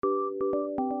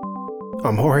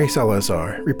I'm Jorge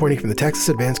Salazar, reporting from the Texas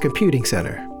Advanced Computing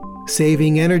Center.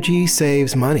 Saving energy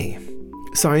saves money.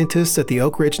 Scientists at the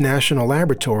Oak Ridge National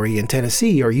Laboratory in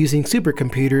Tennessee are using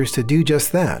supercomputers to do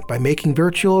just that by making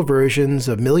virtual versions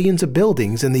of millions of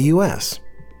buildings in the U.S.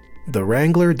 The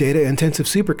Wrangler data-intensive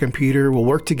supercomputer will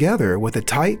work together with the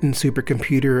Titan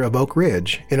supercomputer of Oak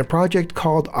Ridge in a project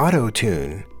called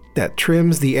AutoTune that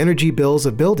trims the energy bills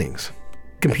of buildings.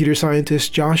 Computer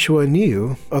scientist Joshua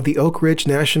New of the Oak Ridge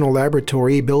National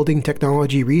Laboratory Building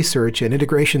Technology Research and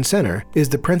Integration Center is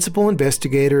the principal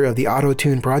investigator of the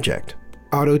AutoTune project.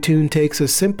 AutoTune takes a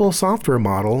simple software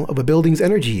model of a building's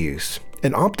energy use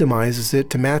and optimizes it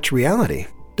to match reality.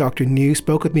 Dr. New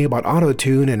spoke with me about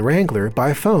AutoTune and Wrangler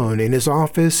by phone in his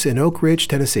office in Oak Ridge,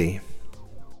 Tennessee.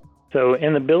 So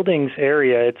in the buildings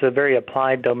area, it's a very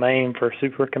applied domain for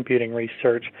supercomputing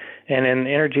research. And in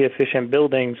energy-efficient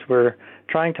buildings, we're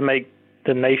trying to make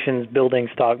the nation's building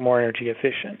stock more energy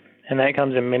efficient. And that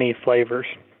comes in many flavors.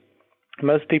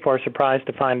 Most people are surprised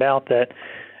to find out that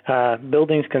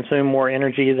buildings consume more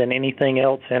energy than anything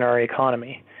else in our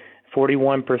economy.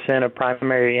 41% of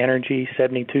primary energy,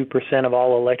 72% of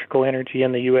all electrical energy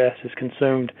in the U.S. is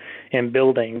consumed in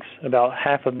buildings, about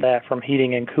half of that from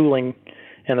heating and cooling,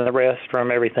 and the rest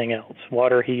from everything else,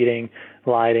 water heating,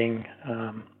 lighting,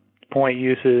 point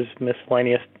uses,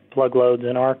 miscellaneous plug loads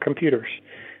in our computers,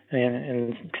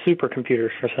 and supercomputers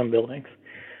for some buildings.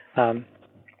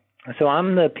 So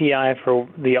I'm the PI for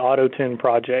the AutoTune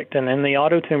project, and in the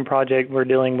AutoTune project we're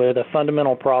dealing with a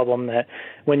fundamental problem that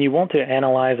when you want to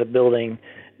analyze a building,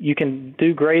 you can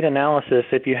do great analysis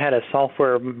if you had a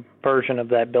software version of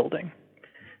that building.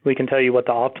 We can tell you what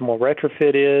the optimal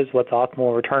retrofit is, what the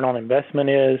optimal return on investment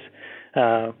is,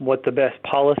 what the best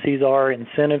policies are,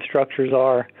 incentive structures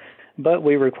are, but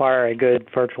we require a good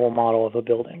virtual model of a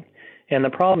building. And the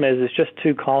problem is it's just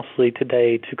too costly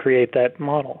today to create that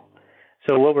model.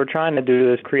 So what we're trying to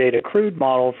do is create a crude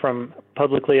model from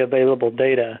publicly available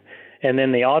data, and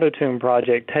then the AutoTune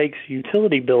project takes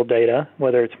utility bill data,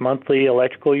 whether it's monthly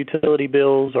electrical utility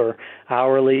bills or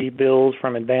hourly bills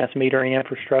from advanced metering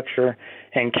infrastructure,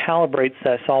 and calibrates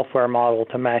that software model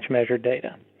to match measured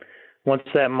data. Once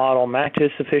that model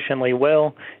matches sufficiently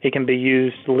well, it can be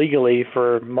used legally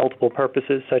for multiple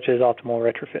purposes, such as optimal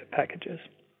retrofit packages.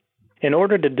 In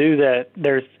order to do that,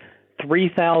 there's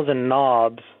 3,000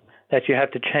 knobs that you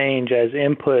have to change as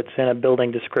inputs in a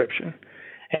building description.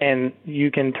 And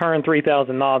you can turn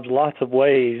 3,000 knobs lots of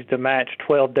ways to match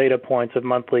 12 data points of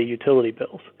monthly utility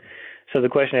bills. So the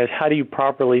question is, how do you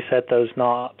properly set those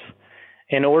knobs?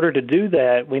 In order to do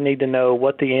that, we need to know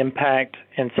what the impact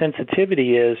and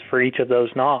sensitivity is for each of those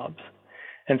knobs.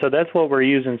 And so that's what we're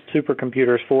using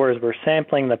supercomputers for, is we're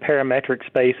sampling the parametric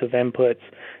space of inputs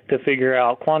to figure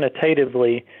out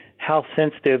quantitatively how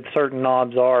sensitive certain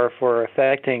knobs are for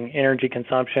affecting energy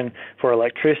consumption for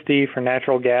electricity, for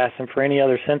natural gas, and for any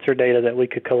other sensor data that we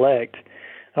could collect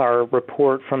or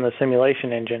report from the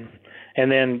simulation engine,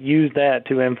 and then use that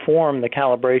to inform the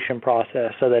calibration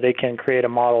process so that it can create a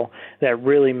model that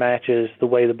really matches the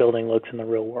way the building looks in the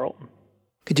real world.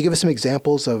 Could you give us some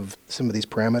examples of some of these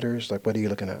parameters? Like, what are you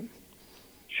looking at?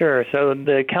 Sure. So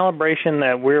the calibration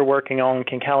that we're working on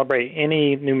can calibrate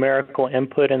any numerical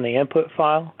input in the input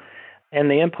file. And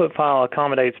the input file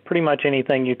accommodates pretty much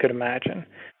anything you could imagine.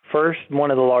 First, one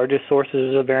of the largest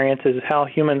sources of variance is how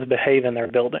humans behave in their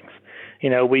buildings. You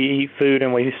know, we eat food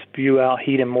and we spew out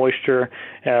heat and moisture.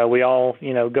 We all,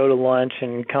 go to lunch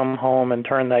and come home and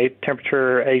turn the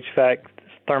temperature, HVAC,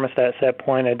 thermostat set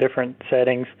point at different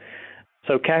settings.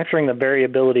 So capturing the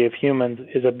variability of humans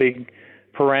is a big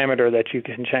parameter that you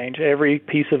can change. Every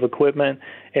piece of equipment,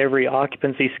 every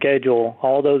occupancy schedule,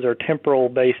 all those are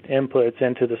temporal-based inputs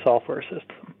into the software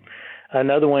system.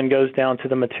 Another one goes down to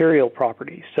the material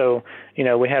properties. So,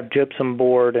 we have gypsum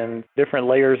board and different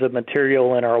layers of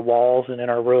material in our walls and in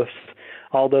our roofs.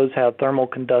 All those have thermal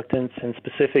conductance and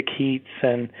specific heats,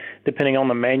 and depending on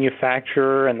the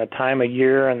manufacturer and the time of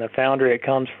year and the foundry it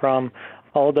comes from,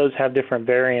 all of those have different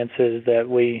variances that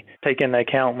we take into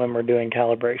account when we're doing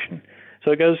calibration. So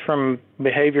it goes from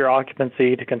behavior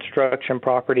occupancy to construction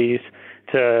properties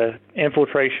to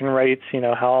infiltration rates.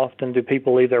 How often do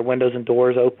people leave their windows and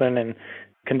doors open and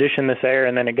condition this air,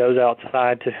 and then it goes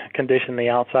outside to condition the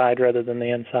outside rather than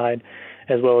the inside,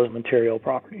 as well as material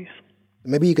properties.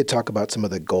 Maybe you could talk about some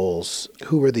of the goals.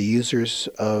 Who are the users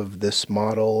of this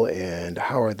model, and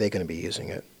how are they going to be using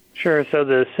it? Sure. So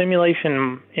the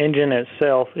simulation engine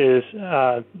itself is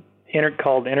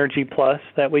called Energy Plus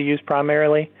that we use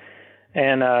primarily.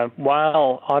 And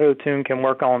while AutoTune can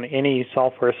work on any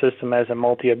software system as a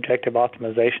multi-objective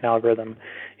optimization algorithm,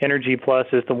 Energy Plus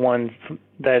is the one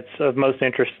that's of most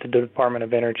interest to the Department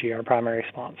of Energy, our primary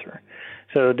sponsor.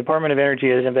 So the Department of Energy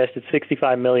has invested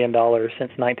 $65 million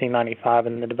since 1995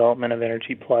 in the development of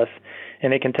Energy Plus,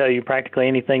 and it can tell you practically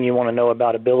anything you want to know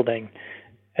about a building,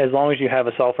 as long as you have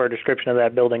a software description of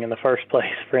that building in the first place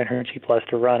for Energy Plus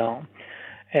to run on.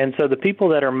 And so the people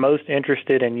that are most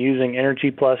interested in using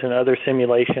Energy Plus and other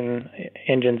simulation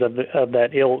engines of that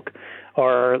ilk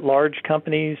are large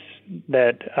companies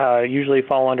that usually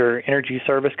fall under energy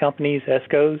service companies,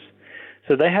 ESCOs.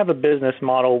 So they have a business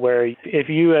model where if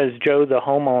you as Joe the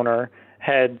homeowner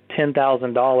had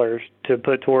 $10,000 to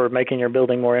put toward making your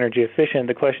building more energy efficient,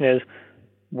 the question is,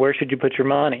 where should you put your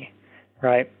money,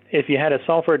 right? If you had a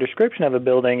software description of a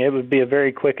building, it would be a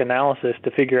very quick analysis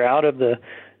to figure out of the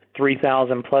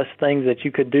 3,000 plus things that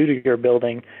you could do to your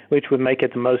building, which would make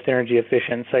it the most energy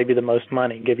efficient, save you the most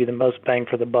money, give you the most bang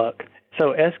for the buck.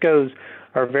 So ESCOs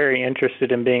are very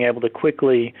interested in being able to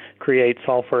quickly create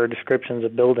software descriptions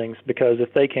of buildings, because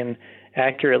if they can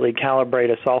accurately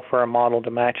calibrate a software model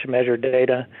to match measured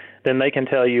data, then they can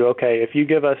tell you, okay, if you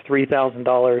give us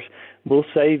 $3,000, we'll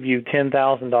save you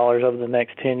 $10,000 over the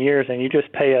next 10 years, and you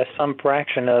just pay us some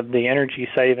fraction of the energy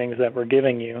savings that we're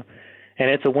giving you. And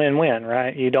it's a win-win,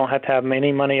 right? You don't have to have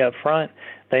any money up front.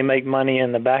 They make money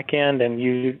in the back end, and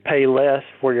you pay less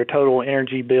for your total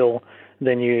energy bill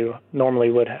than you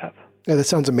normally would have. Yeah, that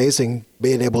sounds amazing,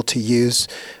 being able to use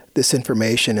this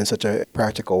information in such a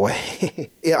practical way.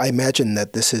 Yeah, I imagine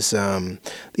that this is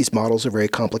these models are very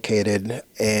complicated,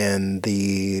 and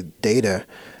the data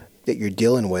that you're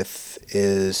dealing with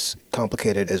is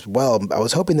complicated as well. I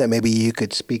was hoping that maybe you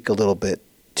could speak a little bit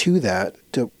to that.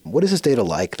 What is this data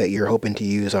like that you're hoping to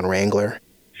use on Wrangler?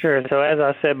 Sure. So as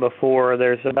I said before,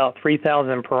 there's about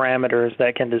 3,000 parameters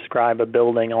that can describe a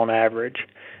building on average.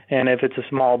 And if it's a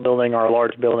small building or a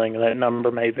large building, that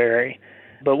number may vary.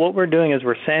 But what we're doing is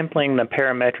we're sampling the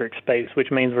parametric space,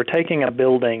 which means we're taking a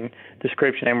building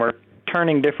description and we're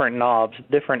turning different knobs,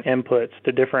 different inputs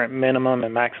to different minimum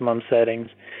and maximum settings,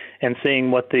 and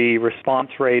seeing what the response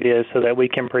rate is so that we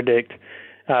can predict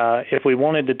if we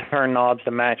wanted to turn knobs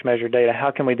to match measured data,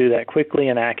 how can we do that quickly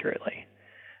and accurately?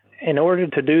 In order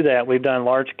to do that, we've done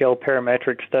large-scale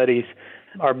parametric studies.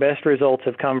 Our best results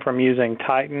have come from using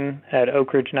Titan at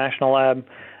Oak Ridge National Lab.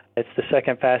 It's the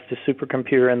second fastest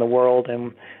supercomputer in the world,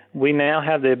 and we now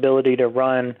have the ability to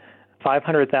run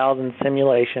 500,000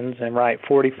 simulations and write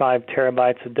 45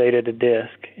 terabytes of data to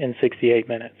disk in 68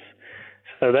 minutes.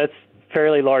 So that's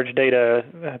fairly large data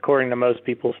according to most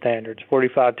people's standards,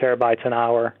 45 terabytes an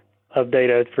hour of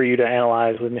data for you to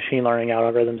analyze with machine learning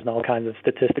algorithms and all kinds of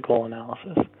statistical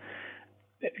analysis.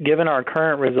 Given our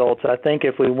current results, I think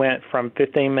if we went from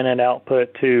 15-minute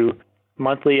output to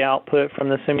monthly output from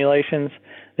the simulations,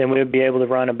 then we would be able to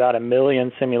run about 1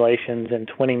 million simulations in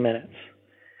 20 minutes,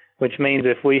 which means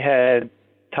if we had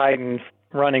Titan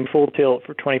running full tilt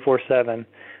for 24/7,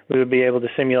 we would be able to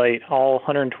simulate all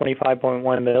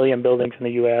 125.1 million buildings in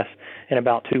the U.S. in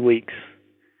about 2 weeks.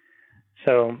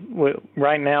 So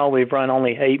right now we've run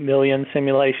only 8 million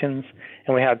simulations,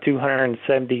 and we have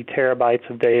 270 terabytes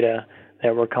of data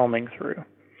that we're combing through.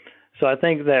 So I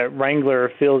think that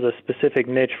Wrangler fills a specific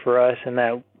niche for us in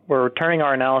that we're turning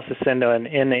our analysis into an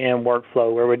end-to-end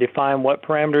workflow where we define what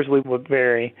parameters we would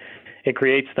vary. It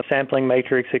creates the sampling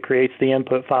matrix, it creates the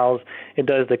input files, it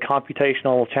does the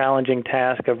computational challenging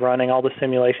task of running all the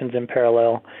simulations in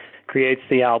parallel, creates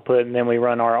the output, and then we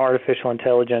run our artificial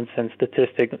intelligence and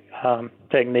statistic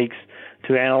techniques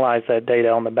to analyze that data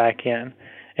on the back end.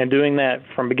 And doing that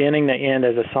from beginning to end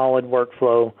as a solid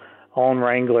workflow on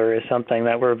Wrangler is something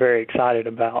that we're very excited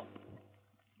about.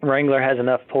 Wrangler has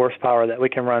enough horsepower that we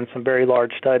can run some very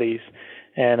large studies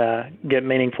and get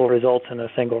meaningful results in a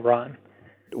single run.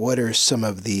 What are some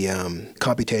of the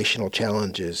computational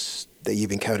challenges that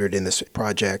you've encountered in this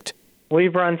project?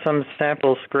 We've run some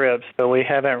sample scripts, but we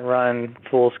haven't run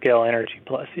full-scale Energy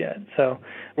Plus yet. So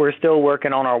we're still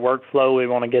working on our workflow. We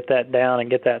want to get that down and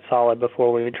get that solid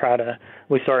before we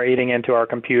start eating into our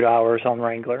compute hours on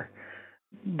Wrangler.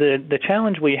 The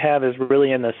challenge we have is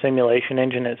really in the simulation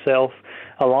engine itself.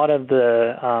 A lot of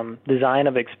the design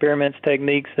of experiments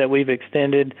techniques that we've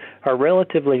extended are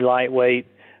relatively lightweight.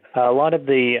 A lot of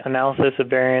the analysis of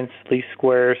variance, least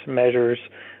squares measures,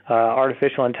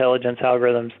 artificial intelligence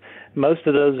algorithms, most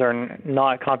of those are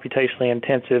not computationally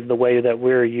intensive the way that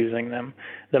we're using them.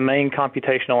 The main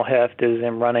computational heft is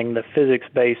in running the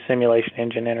physics-based simulation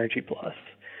engine Energy Plus.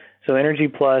 So Energy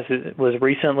Plus was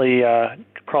recently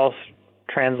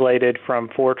cross-translated from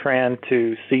Fortran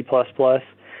to C++,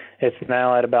 It's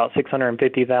now at about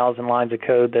 650,000 lines of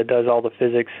code that does all the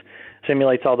physics,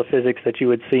 simulates all the physics that you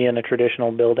would see in a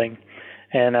traditional building.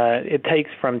 And it takes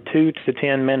from 2 to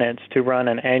 10 minutes to run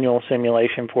an annual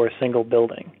simulation for a single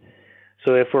building.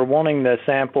 So if we're wanting to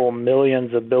sample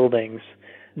millions of buildings,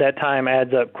 that time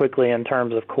adds up quickly in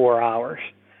terms of core hours.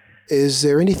 Is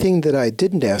there anything that I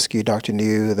didn't ask you, Dr.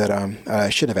 New, that I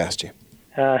should have asked you?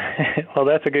 Well,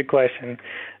 that's a good question.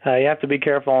 You have to be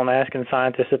careful on asking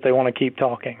scientists if they want to keep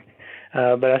talking.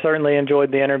 But I certainly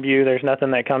enjoyed the interview. There's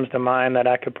nothing that comes to mind that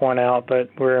I could point out, but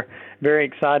we're very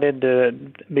excited to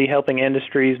be helping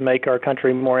industries make our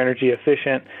country more energy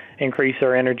efficient, increase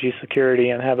our energy security,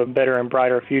 and have a better and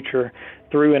brighter future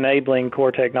through enabling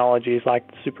core technologies like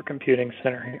the Supercomputing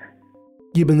Center here.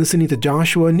 You've been listening to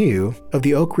Joshua New of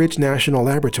the Oak Ridge National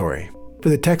Laboratory. For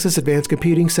the Texas Advanced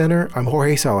Computing Center, I'm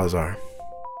Jorge Salazar.